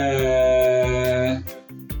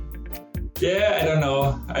don't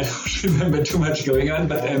know. I don't remember too much going on,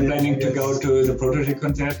 but I'm planning to go to the Protege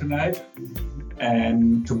concert tonight.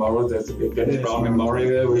 And tomorrow there's a big Dennis Brown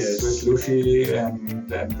memorial with Lucy and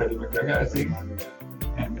Freddie McGregor, I think.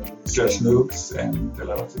 Judge Nooks and a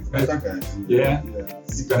lot of things. Yeah.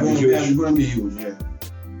 It's gonna be huge. Yeah.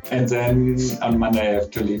 And then on Monday I have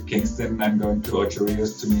to leave Kingston. I'm going to Ocho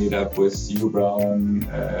Rios to meet up with Hugh Brown,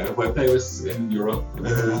 who I play with in Europe.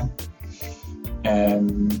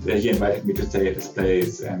 And he invited me to stay at his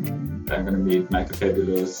place, and I'm going to meet Michael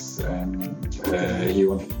Fabulous, and he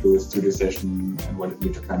wanted to do a studio session and wanted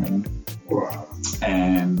me to come in. Wow.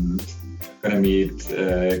 And gonna meet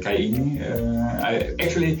Kaini.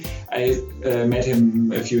 I met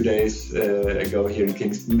him a few days ago here in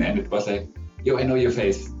Kingston, and it was like, yo, I know your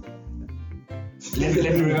face. Let me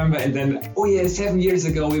remember. And then, 7 years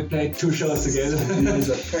ago we played 2 shows together. Is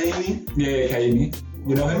that Kaini? Yeah, Kaini.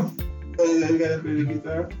 You know him? The guy that plays the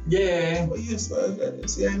guitar? Yeah. Oh, yes,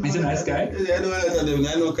 he's a nice guy. Yeah, I know a lot of them.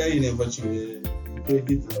 I know Kaini, but you play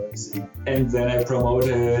guitar. And then I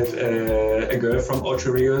promoted a girl from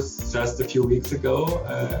Ocho Rios just a few weeks ago.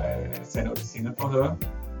 I sent out a single for her,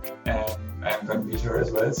 and I'm gonna meet her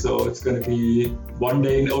as well. So it's gonna be one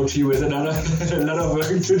day in OG with another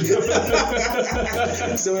work to do.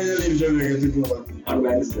 So when you leave Jamaica to go back? On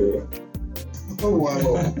Wednesday. Oh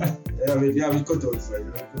wow! Yeah, we cut out for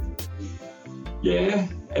you. Yeah,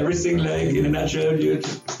 everything like in a nutshell. You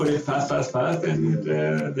put it fast, and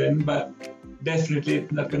then, but definitely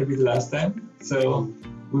it's not going to be the last time. So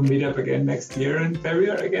we'll meet up again next year in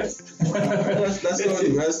February, I guess.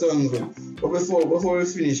 That's sound good. But before we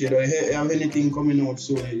finish, do you have anything coming out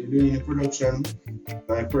soon? Are you doing any production,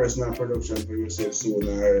 like personal production for yourself soon,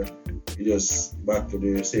 or you just back to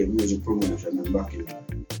the same music promotion and back in?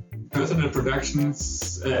 Personal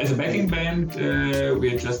productions, as a backing band,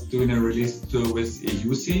 we're just doing a release tour with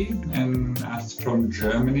UC, and us from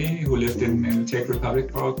Germany, who lived in Czech Republic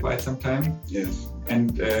for quite some time. Yes.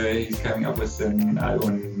 And he's coming up with an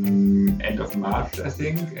album end of March, I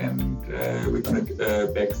think, and we're gonna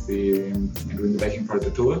doing the backing for the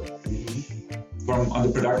tour. Mm-hmm. On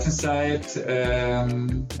the production side,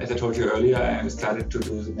 as I told you earlier, I started to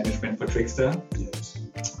do the management for Trickster. Yes.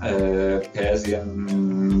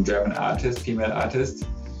 Persian German artist, female artist,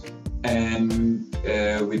 and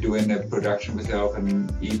we're doing a production with her of an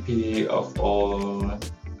EP of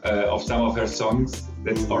some of her songs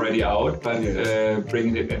that's already out, but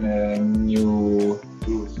bringing it in a new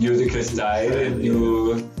musical style, and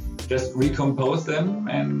just recompose them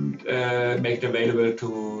and make it available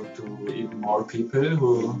to even more people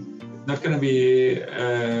who not going to be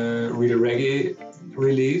real reggae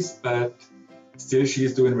release, but still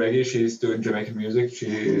she's doing reggae, she's doing Jamaican music,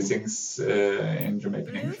 she sings in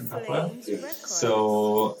Jamaican English and patois.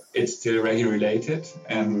 So it's still reggae related,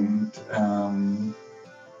 and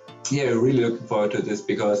really looking forward to this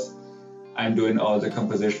because I'm doing all the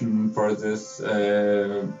composition for this.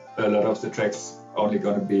 A lot of the tracks only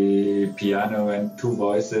going to be piano and 2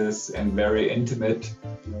 voices and very intimate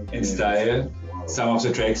in style. Some of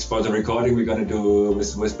the tracks for the recording we're going to do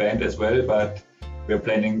with band as well, but we're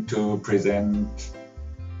planning to present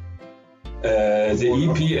the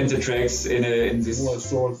EP and the tracks in this more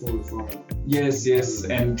soulful form. Yes,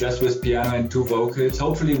 and just with piano and 2 vocals.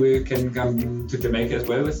 Hopefully we can come to Jamaica as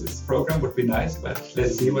well with this program, would be nice, but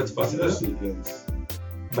let's see what's possible. Yes.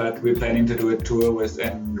 But we're planning to do a tour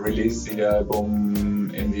and release the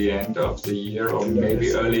album in the end of the year or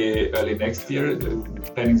maybe early next year.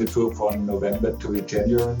 Planning the tour from November to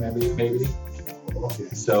January maybe. Okay.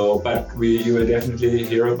 So, but you will definitely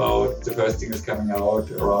hear about the first thing is coming out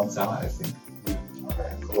around summer, I think.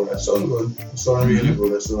 Cool. That sounds good. That sounds really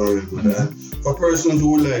good. And for persons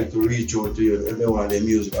who would like to reach out to you, if they want their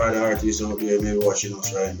music, or the artists out there maybe watching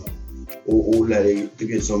us right now, who would like to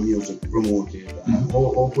get some music promoted,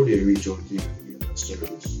 how could they reach out to you to get that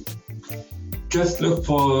service? Just look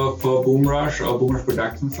for Boom Rush or Boom Rush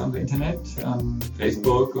Productions on the internet, on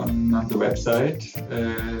Facebook, on the website.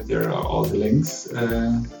 There are all the links.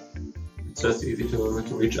 It's just easy to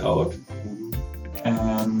reach out.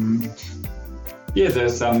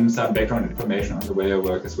 There's some background information on the way I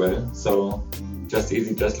work as well. So just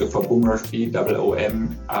easy, just look for Boom Rush, BOOMRUSH.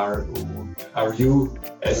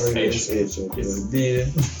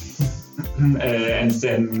 And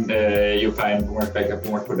then you find Boom Rush Backup,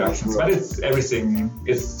 Boom Rush Productions, but it's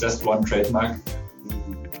just one trademark.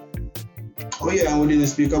 Oh yeah, and we didn't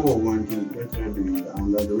speak about one thing that you're doing,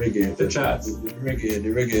 the reggae. The charts. The reggae,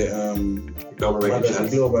 global reggae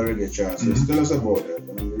charts. Global reggae charts. Yes, tell us about that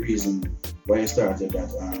and the reason why you started that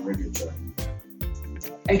reggae chart.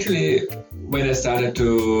 Actually, when I started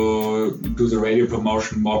to do the radio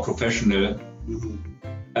promotion more professional,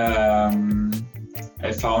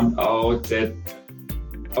 I found out that,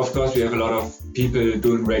 of course, we have a lot of people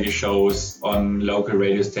doing reggae shows on local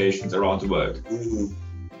radio stations around the world.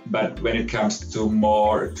 But when it comes to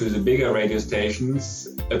the bigger radio stations,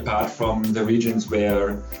 apart from the regions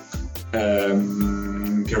where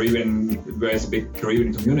there's a big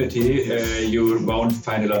Caribbean community, you won't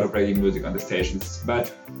find a lot of reggae music on the stations.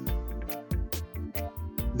 But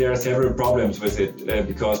there are several problems with it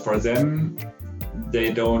because for them,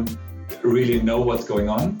 they don't really know what's going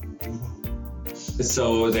on,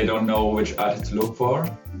 so they don't know which artist to look for,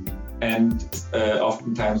 and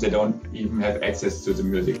oftentimes they don't even have access to the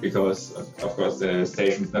music because of course the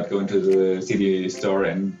station's not going to the CD store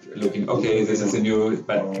and looking, okay, this is a new,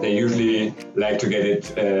 but they usually like to get it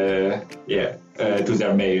to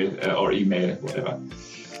their mail or email, whatever.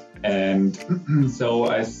 And so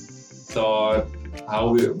I thought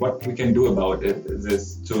what we can do about it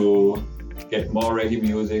is to get more reggae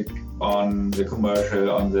music on the commercial,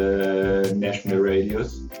 on the national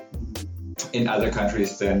radios in other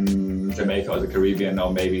countries than Jamaica or the Caribbean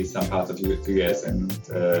or maybe some parts of the US and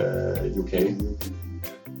UK.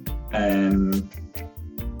 And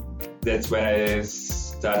that's when I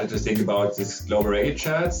started to think about this global reggae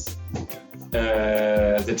charts.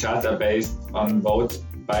 The charts are based on votes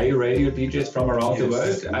by radio DJs from around the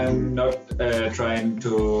world. I'm not trying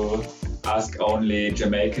to ask only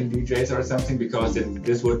Jamaican DJs or something because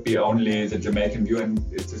this would be only the Jamaican view and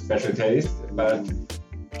it's a special taste, but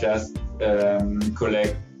just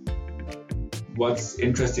collect what's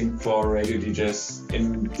interesting for radio DJs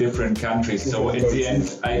in different countries. So in the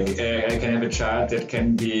end, I can have a chart that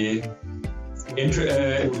can be you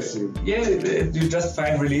just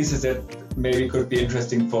find releases that maybe could be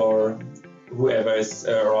interesting for whoever is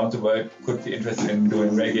around the world could be interested in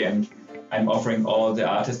doing reggae, and I'm offering all the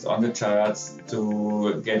artists on the charts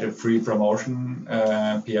to get a free promotion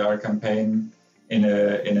PR campaign in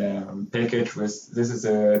a package with, this is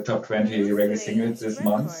a top 20 reggae singles this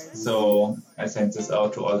month. So I sent this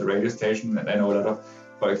out to all the radio stations, and I know a lot of,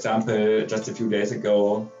 for example, just a few days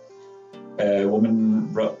ago, a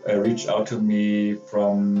woman reached out to me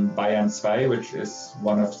from Bayern 2, which is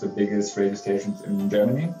one of the biggest radio stations in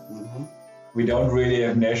Germany. We don't really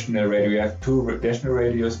have national radio. We have 2 national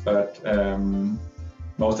radios, but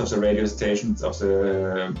most of the radio stations, of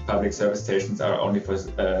the public service stations, are only for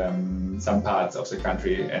some parts of the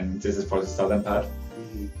country, and this is for the southern part.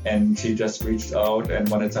 And she just reached out and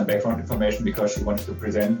wanted some background information because she wanted to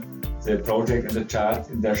present the project and the chart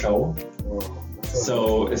in their show.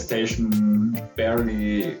 So a station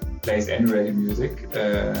barely plays any radio music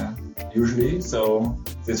usually, so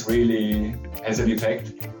this really has an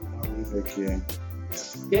effect.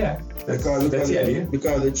 Yeah, that's the idea.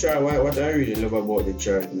 Because the chart, what I really love about the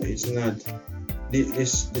chart, it's not going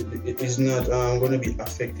to be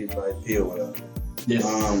affected by paywall. Yes.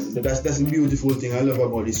 That's the beautiful thing I love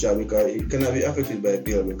about this chart, because it cannot be affected by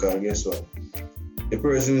paywall, because guess what? the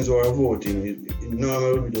persons who are voting, it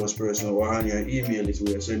normally will be those persons who are on your email list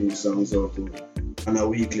who are sending songs out to on a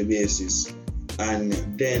weekly basis. And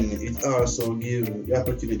then it also gives the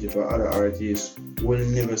opportunity for other artists who will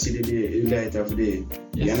never see the light of day.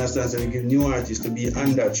 Yes. You understand? So we give new artists to be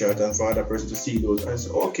on that chart and for other person to see those and say,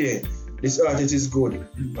 okay, this artist is good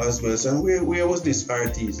as well. So where was this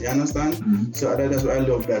artist? You understand? Mm-hmm. So that's why I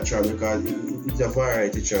love that chart, because it's a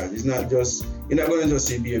variety chart. It's not just, you're not going to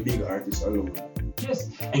just be a big artist alone. Yes,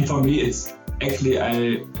 and for me it's actually,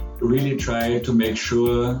 I really try to make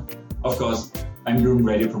sure, of course, I'm doing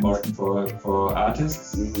radio promotion for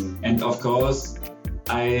artists, and of course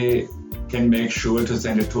I can make sure to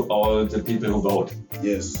send it to all the people who vote.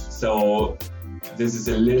 Yes. So this is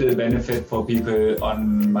a little benefit for people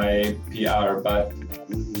on my PR, but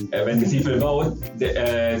when the people vote, they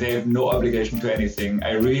have no obligation to anything.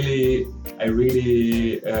 I really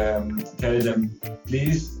tell them,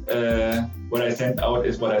 please, what I sent out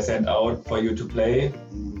is what I sent out for you to play.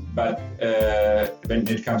 But when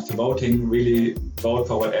it comes to voting, really vote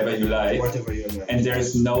for whatever you like. Whatever you like. And there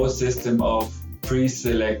is no system of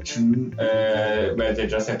pre-selection where they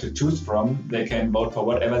just have to choose from. They can vote for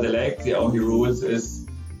whatever they like. The only rules is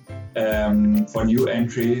for new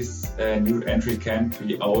entries, new entry can't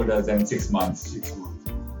be older than 6 months. 6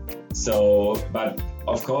 months. So, but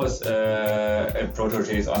of course,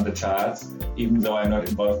 Protege is on the charts, even though I'm not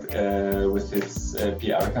involved with its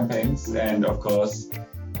PR campaigns. And of course,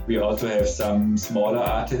 we also have some smaller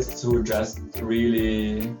artists who just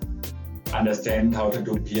really understand how to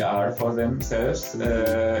do PR for themselves,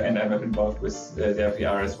 and I'm not involved with their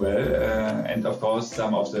PR as well. And of course,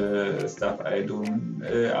 some of the stuff I do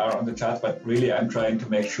are on the charts, but really I'm trying to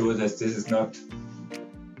make sure that this is not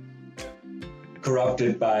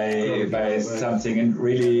corrupted by something, and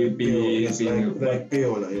really be like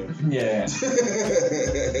Payola, yeah.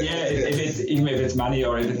 Even if it's money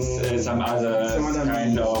or if it's some other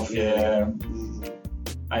kind of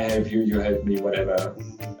I help you, you help me, whatever.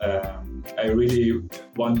 I really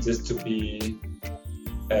want this to be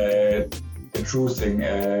a true thing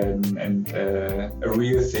and a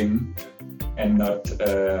real thing, and not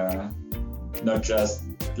just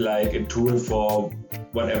like a tool for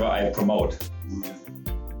whatever I promote.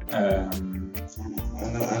 And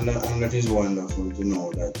that is wonderful to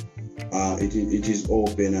know that it is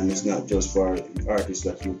open, and it's not just for artists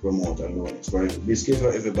that you promote alone. It's for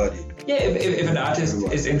everybody. Yeah, if an artist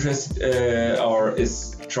is interested or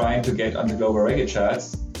is trying to get on the global reggae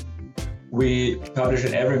charts, we publish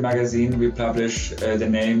in every magazine, we publish the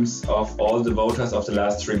names of all the voters of the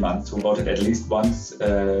last 3 months who voted at least once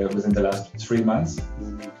within the last 3 months.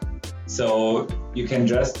 So you can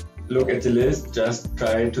just look at the list, just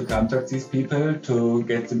try to contact these people to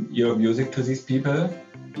get your music to these people.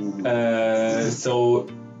 So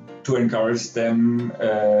to encourage them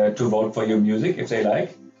to vote for your music if they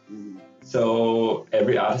like. So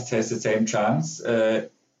every artist has the same chance,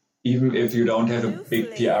 even if you don't have a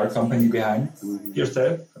big PR company behind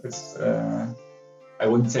yourself. It's, I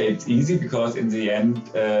wouldn't say it's easy, because in the end,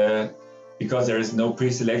 because there is no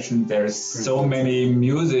pre-selection, there's so many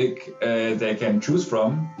music they can choose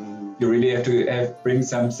from. You really have to bring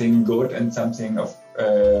something good and something of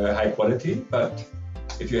high quality. But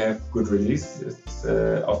if you have good release, it's,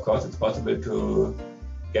 of course, it's possible to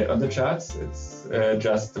get on the charts. It's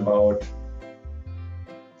just about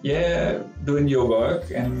doing your work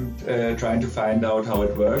and trying to find out how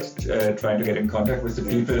it works, trying to get in contact with the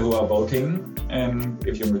people who are voting. And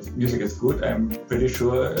if your music is good, I'm pretty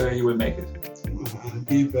sure you will make it.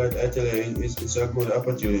 People, I tell you, it's a good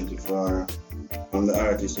opportunity for the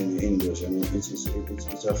artists in the industry. I mean,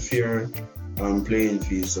 it's a fair playing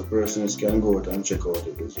field, so persons can go out and check out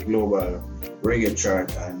it. It's a global reggae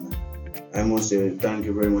chart, and I must say thank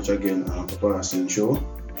you very much again for passing show.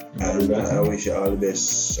 And I wish you all the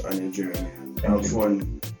best on your journey, and have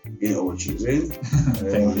fun in our children.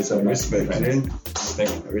 Thank you so much. Respect,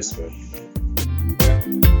 Thank you. Respect.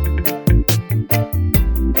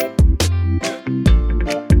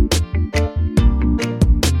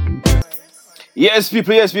 Yes,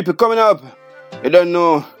 people, coming up. You don't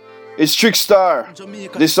know, it's Trickstar.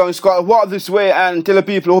 This song is called Walk This Way, and tell the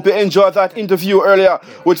people, hope you enjoyed that interview earlier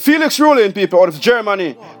with Felix Ruling, people out of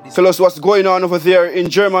Germany. Tell us what's going on over there in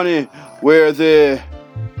Germany, where the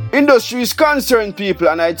industry is concerned, people.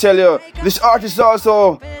 And I tell you, this artist is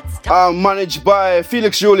also managed by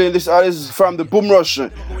Felix Ruling. This artist is from the Boom Rush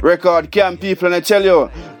record camp, people. And I tell you,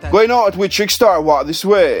 going out with Trickstar, Walk This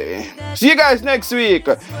Way. See you guys next week.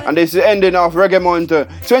 And this is the ending of Reggae Month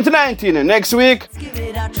 2019. Next week,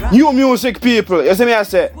 new music, people. You see me, I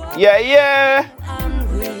say, yeah.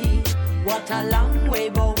 What a long way,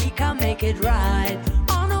 but we can make make it right.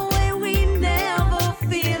 On the way we never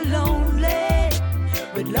feel lonely.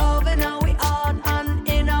 With love in our heart and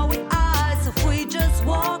in our eyes. If we just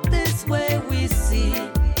walk this way we see.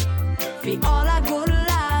 For all our good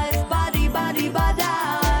life, body, body, body.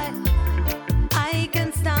 I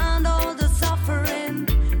can stand all the suffering.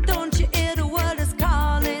 Don't you hear the world is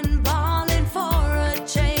calling, bawling for a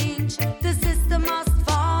change. The system must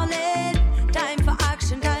fall in. Time for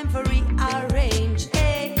action, time for rearrange.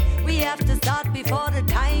 Hey, we have to start before the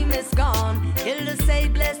time is gone. Hilda say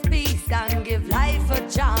bless peace and give life a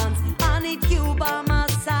chance. I need you by my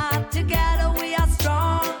side. Together we are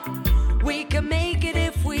strong. We can make it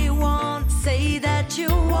if we want. Say that you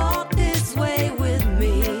walk this way with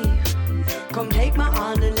me. Come take my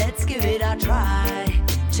hand and let's give it a try.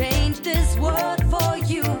 Change this world for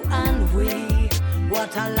you and we.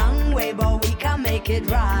 What a long way, but we can make it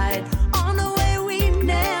right. On the way we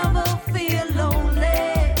never feel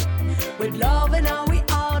lonely. With love in our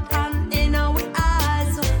heart and in our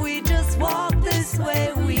eyes. If we just walk this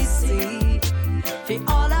way we see. For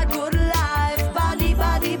all our good life, body,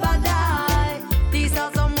 body, body. These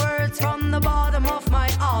are some words from the bottom of my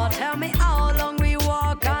heart. Tell me how long we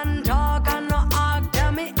walk and talk and no act.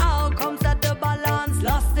 Tell me how comes that the balance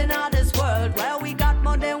lost in all this world. Well, we got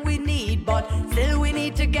more than we need, but still we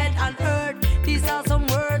need to get unhurt. These are some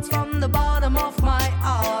words from the bottom of my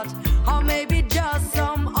heart. Or maybe just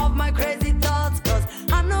some of my crazy thoughts. Cause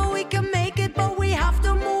I know we can make it, but we have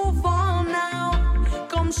to move on now.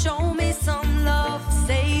 Come show me some love.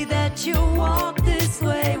 Say that you walk this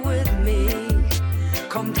way with me.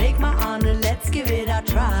 Come take my hand and let's give it a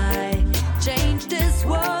try. Change this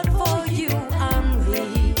world for you and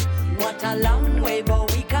me. What a long way,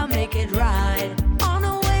 but we can make it right. On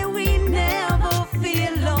the way we never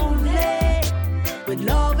feel lonely. With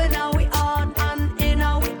love in our heart and in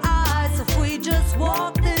our eyes. If we just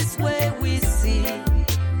walk this way we see.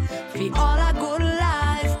 For all our good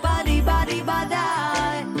life, body, body, body.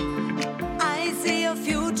 I see a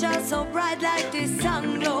future so bright like the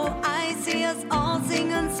sun glow. I see us all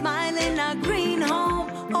sing and smile in a green home.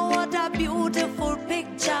 Oh, what a beautiful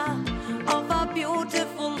picture of a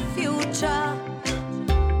beautiful